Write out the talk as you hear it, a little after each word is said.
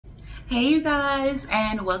Hey you guys,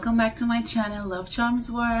 and welcome back to my channel, Love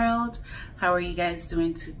Charms World. How are you guys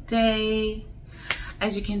doing today?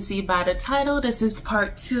 As you can see by the title, this is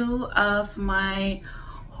part 2 of my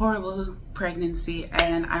horrible pregnancy,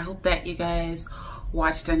 and I hope that you guys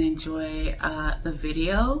watched and enjoy the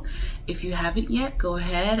video. If you haven't yet, go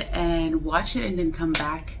ahead and watch it and then come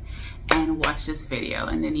back and watch this video,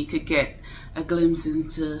 and then you could get a glimpse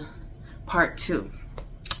into part 2.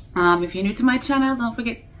 If you're new to my channel,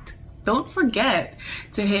 don't forget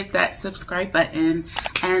to hit that subscribe button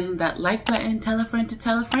and that like button. Tell a friend to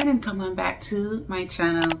tell a friend, and come on back to my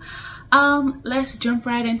channel. Let's jump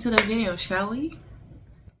right into the video, shall we?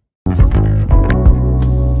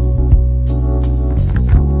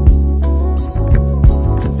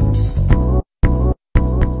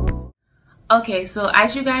 Okay, so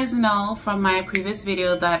as you guys know from my previous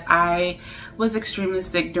video that I was extremely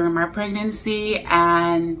sick during my pregnancy,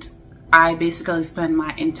 and I basically spent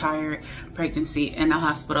my entire pregnancy in the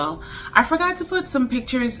hospital. I forgot to put some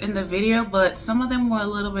pictures in the video, but some of them were a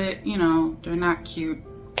little bit, you know, they're not cute.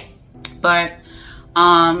 But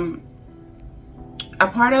a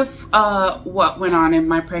part of what went on in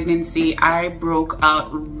my pregnancy, I broke out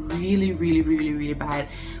really bad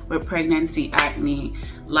with pregnancy acne.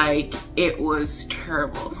 Like, it was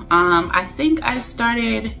terrible. I think I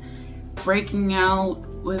started breaking out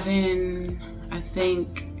within,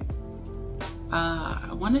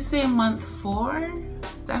 I want to say month 4.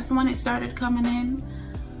 That's when it started coming in.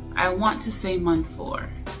 I want to say month 4.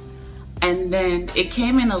 And then it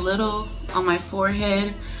came in a little on my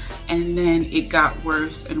forehead, and then it got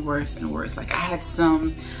worse and worse and worse. Like, I had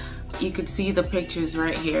some, you could see the pictures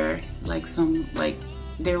right here, like some, like,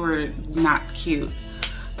 they were not cute.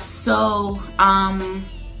 So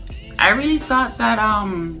I really thought that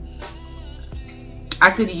I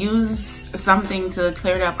could use something to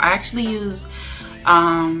clear it up. I actually used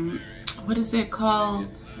what is it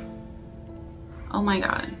called? Oh my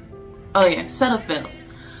god. Oh yeah, Cetaphil.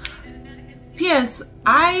 P.S.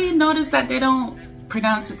 I noticed that they don't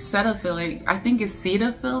pronounce it Cetaphil. Like, I think it's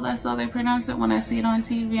Cetaphil, that's how they pronounce it when I see it on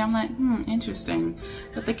TV. I'm like, interesting.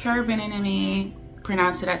 But the Caribbean in me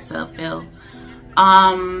pronounce it as Cetaphil.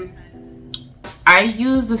 I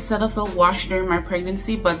used the Cetaphil wash during my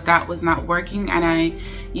pregnancy, but that was not working, and I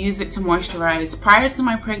used it to moisturize. Prior to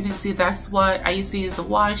my pregnancy, that's what I used to use, the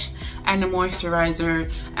wash and the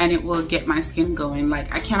moisturizer, and it will get my skin going.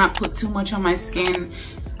 Like, I cannot put too much on my skin.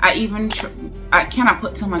 I cannot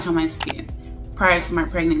put too much on my skin prior to my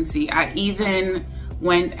pregnancy. I even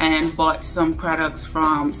went and bought some products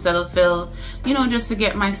from Cetaphil, you know, just to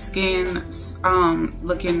get my skin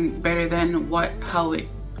looking better than how it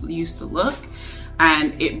used to look,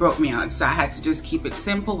 and it broke me out. So I had to just keep it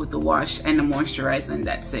simple with the wash and the moisturizer, and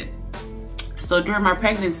that's it. So during my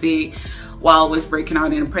pregnancy, while I was breaking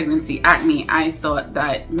out in pregnancy acne, I thought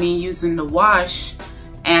that me using the wash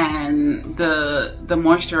and the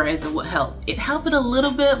moisturizer would help. It helped it a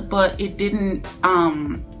little bit, but it didn't.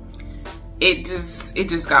 It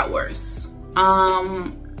just got worse.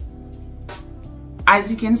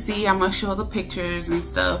 As you can see, I'm gonna show the pictures and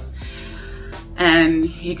stuff, and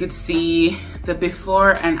you could see the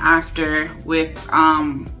before and after with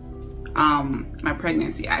my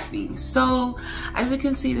pregnancy acne. So as you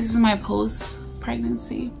can see, this is my post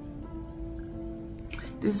pregnancy.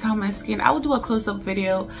 This is how my skin, I will do a close-up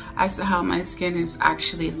video as to how my skin is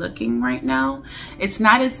actually looking right now. It's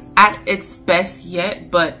not at its best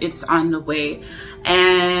yet, but it's on the way.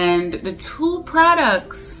 And the 2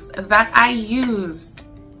 products that I used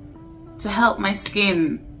to help my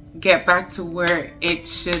skin get back to where it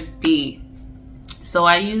should be. So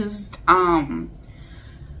I used the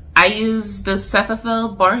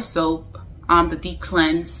Cetaphil bar soap, the deep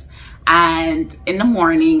cleanse, and in the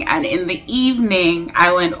morning, and in the evening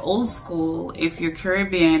I went old school. If you're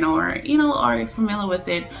Caribbean or, you know, or you're familiar with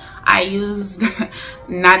it, I used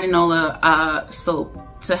Natinola soap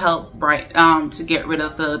to help to get rid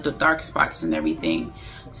of the dark spots and everything.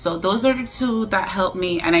 So those are the 2 that helped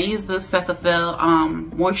me, and I used the Cetaphil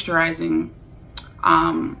moisturizing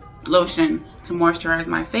lotion to moisturize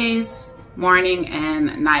my face morning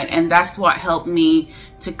and night, and that's what helped me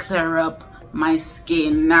to clear up my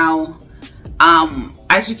skin. Now,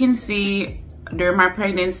 as you can see, during my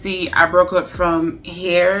pregnancy, I broke out from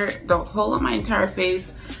here, the whole of my entire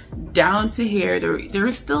face, down to here. There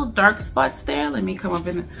are still dark spots there. Let me come up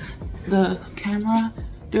in the camera.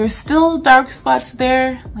 There are still dark spots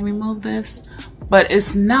there. Let me move this, but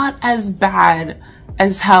it's not as bad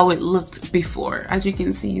as how it looked before. As you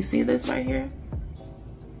can see, you see this right here?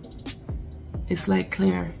 It's like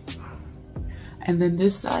clear. And then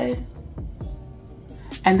this side,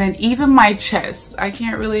 and then even my chest, I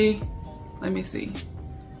can't really Let me see.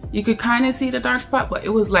 You could kind of see the dark spot, but it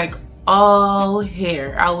was like all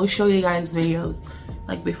hair. I will show you guys videos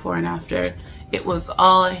like before and after. It was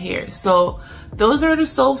all hair. So those are the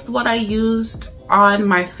soaps what I used on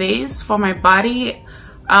my face for my body.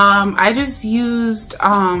 I just used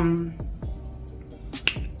I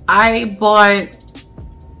bought,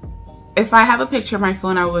 if I have a picture on my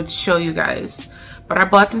phone I would show you guys, but I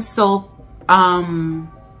bought this soap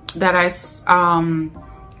that I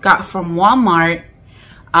got from Walmart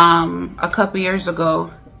a couple years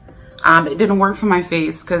ago. It didn't work for my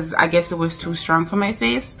face because I guess it was too strong for my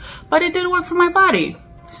face, but it did work for my body.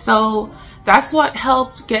 So that's what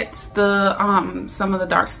helped get the some of the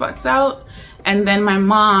dark spots out. And then my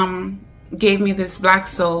mom gave me this black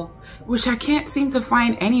soap, which I can't seem to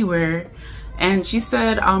find anywhere. And she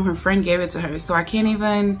said her friend gave it to her, so I can't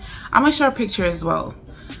even, I'm gonna show a picture as well.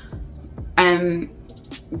 And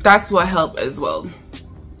that's what helped as well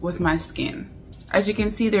with my skin. As you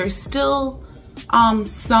can see, there's still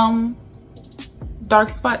some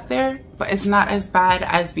dark spot there, but it's not as bad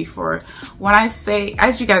as before. When I say,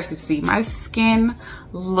 as you guys can see, my skin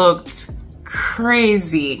looked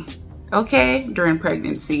crazy, okay, during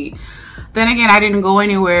pregnancy. Then again, I didn't go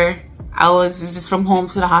anywhere. I was just from home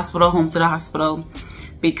to the hospital,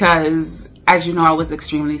 because as you know, I was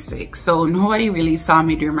extremely sick. So nobody really saw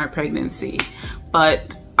me during my pregnancy.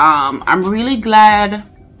 But I'm really glad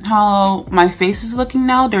how my face is looking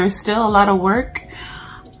now. There's still a lot of work.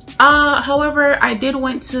 However, I did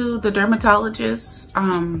went to the dermatologist,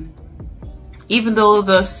 even though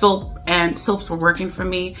the soaps were working for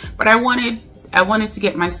me, but I wanted to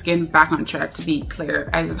get my skin back on track, to be clear,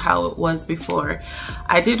 as how it was before.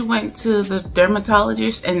 I did went to the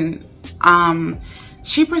dermatologist, and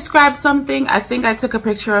she prescribed something. I think I took a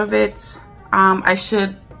picture of it. I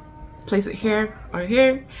should place it here or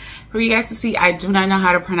here for you guys to see. I do not know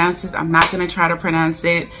how to pronounce this. I'm not gonna try to pronounce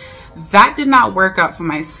it. That did not work out for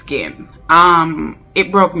my skin.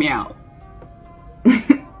 It broke me out.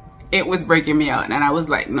 It was breaking me out, and I was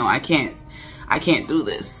like, no, I can't do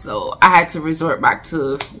this. So I had to resort back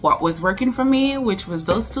to what was working for me, which was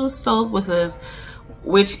those two soap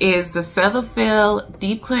which is the Cetaphil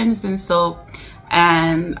deep cleansing soap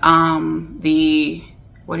and the,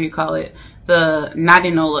 what do you call it, the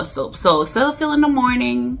Nadinola soap. So Cetaphil in the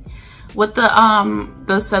morning with the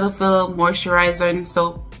Cetaphil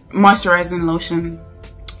moisturizing lotion,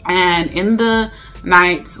 and in the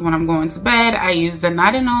nights when I'm going to bed I use the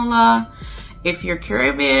Nadinola. If you're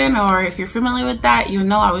Caribbean or if you're familiar with that, you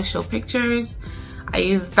know I will show pictures. I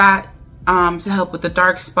use that to help with the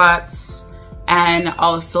dark spots, and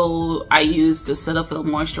also I use the Cetaphil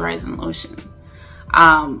moisturizing lotion.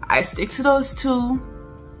 I stick to those two,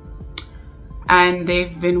 and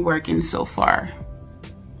they've been working so far.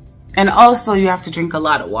 And also you have to drink a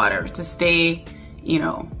lot of water to stay, you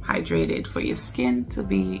know, hydrated for your skin to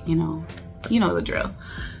be, you know the drill.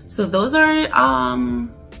 So those are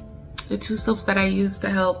the two soaps that I use to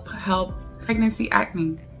help pregnancy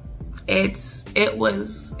acne. It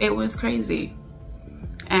was crazy,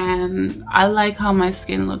 and I like how my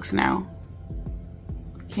skin looks now.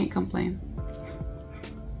 Can't complain.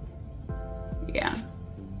 Yeah.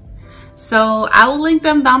 So I will link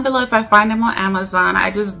them down below if I find them on Amazon.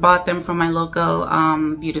 I just bought them from my local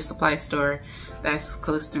beauty supply store that's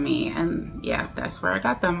close to me, and yeah, that's where I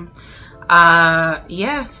got them.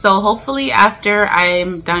 Yeah, so hopefully after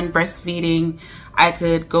I'm done breastfeeding, I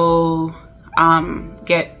could go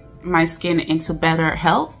get my skin into better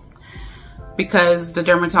health, because the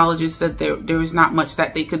dermatologist said there was not much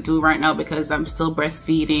that they could do right now because I'm still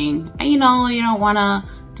breastfeeding, and you don't want to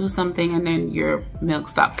do something and then your milk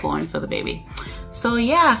stop flowing for the baby. So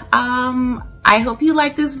yeah, I hope you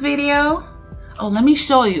like this video. Oh, let me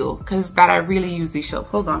show you, because that I really use these soaps.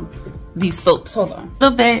 Hold on, these soaps. Hold on. A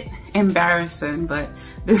little bit embarrassing, but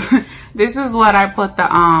this is what I put the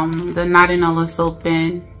Nadinola soap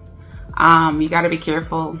in. You got to be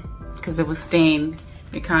careful because it was stained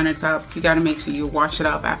your countertop. You got to make sure you wash it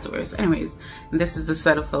off afterwards. Anyways, this is the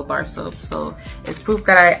Cetaphil bar soap, so it's proof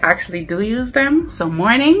that I actually do use them. So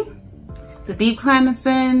morning, the deep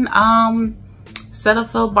cleansing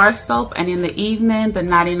Cetaphil bar soap, and in the evening the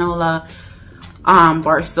Nadinola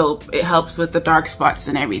bar soap. It helps with the dark spots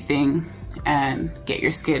and everything, and get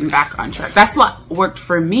your skin back on track. That's what worked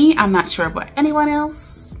for me. I'm not sure about anyone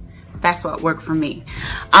else. That's what worked for me.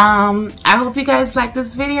 I hope you guys like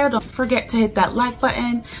this video. Don't forget to hit that like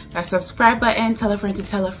button, that subscribe button, tell a friend to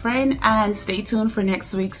tell a friend, and stay tuned for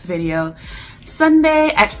next week's video. Sunday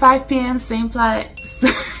at 5 p.m. same place.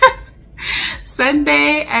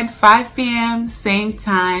 Sunday at 5 p.m. same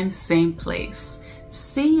time, same place.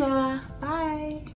 See ya. Bye.